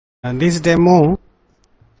And this demo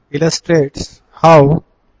illustrates how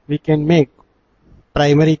we can make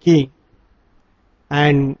primary key,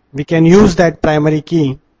 and we can use that primary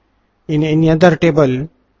key in any other table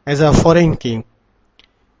as a foreign key.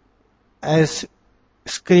 As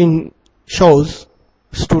screen shows,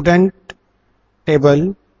 student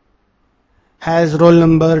table has roll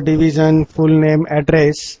number, division, full name,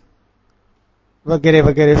 address, वगैरह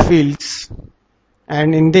वगैरह fields,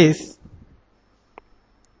 and in this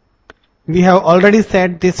we have already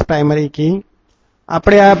set this primary key.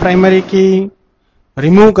 આપણે આ primary key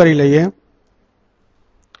remove કરી લઈએ.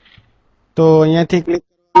 તો અહીંયાથી click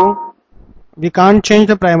કરવાનું. We can't change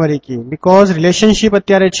the primary key because relationship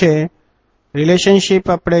અત્યારે છે. relationship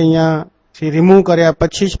આપણે અહીંયાથી remove કર્યા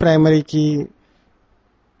પછી જ primary key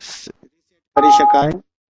કરી શકાય.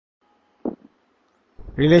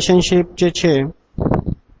 relationship જે છે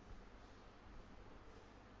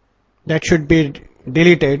that should be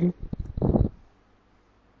deleted.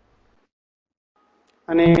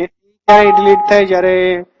 અને ત્યારે ડિલીટ થાય જ્યારે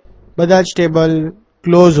બધા જ ટેબલ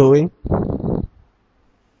ક્લોઝ હોય.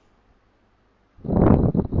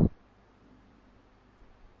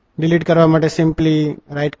 ડિલીટ કરવા માટે simply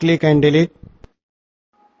right click and delete.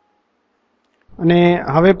 અને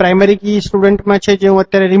હવે પ્રાઇમરી કી સ્ટુડન્ટમાં છે જે હું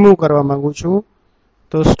અત્યારે રિમૂવ કરવા માંગુ છું.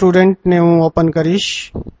 તો સ્ટુડન્ટને હું ઓપન કરીશ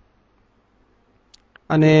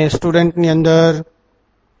અને સ્ટુડન્ટની અંદર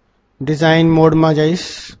ડિઝાઇન મોડમાં જઈશ.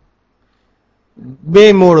 બે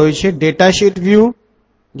મોડ હોય છે, ડેટા શીટ વ્યૂ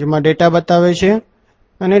જેમાં ડેટા બતાવે છે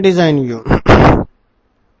અને ડિઝાઇન વ્યૂ.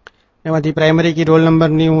 એમાંથી પ્રાઇમરી કી રોલ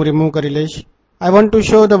નંબરની હું રિમૂવ કરી લઈશ. I want to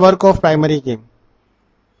show the work of primary key.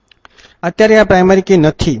 અત્યારે આ પ્રાઇમરી કી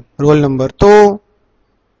નથી રોલ નંબર, તો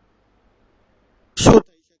શું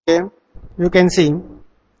થઈ શકે? યુ કેન સી,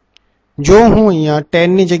 જો હું અહીંયા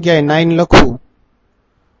 10 ની જગ્યાએ 9 લખું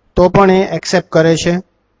તો પણ એ એક્સેપ્ટ કરે છે.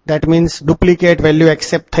 That means duplicate value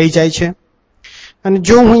accept થઈ જાય છે. અને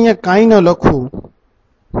જો હું અહીંયા કાંઈ ન લખું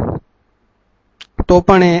તો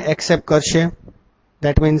પણ એ એક્સેપ્ટ કરશે.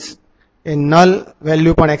 That means A null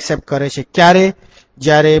value પણ એક્સેપ્ટ કરે છે. ક્યારે?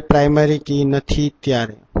 જ્યારે પ્રાઇમરી કી નથી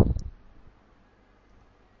ત્યારે.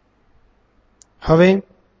 હવે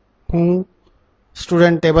હું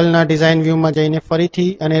સ્ટુડન્ટ ટેબલના ડિઝાઇન વ્યૂમાં જઈને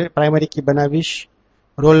ફરીથી અને પ્રાઇમરી કી બનાવીશ.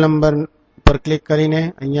 રોલ નંબર પર ક્લિક કરીને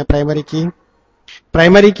અહીંયા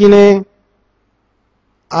પ્રાઇમરી કીને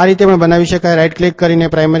આ રીતે પણ બનાવી શકાય. રાઈટ ક્લિક કરીને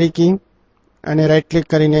પ્રાઇમરી કી અને રાઈટ ક્લિક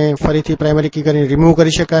કરીને ફરીથી પ્રાઇમરી કી કરીને રિમૂવ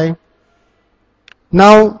કરી શકાય.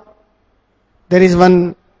 નાઉ there is one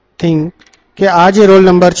thing કે આ જે રોલ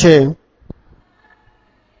નંબર છે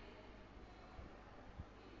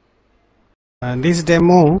this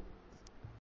demo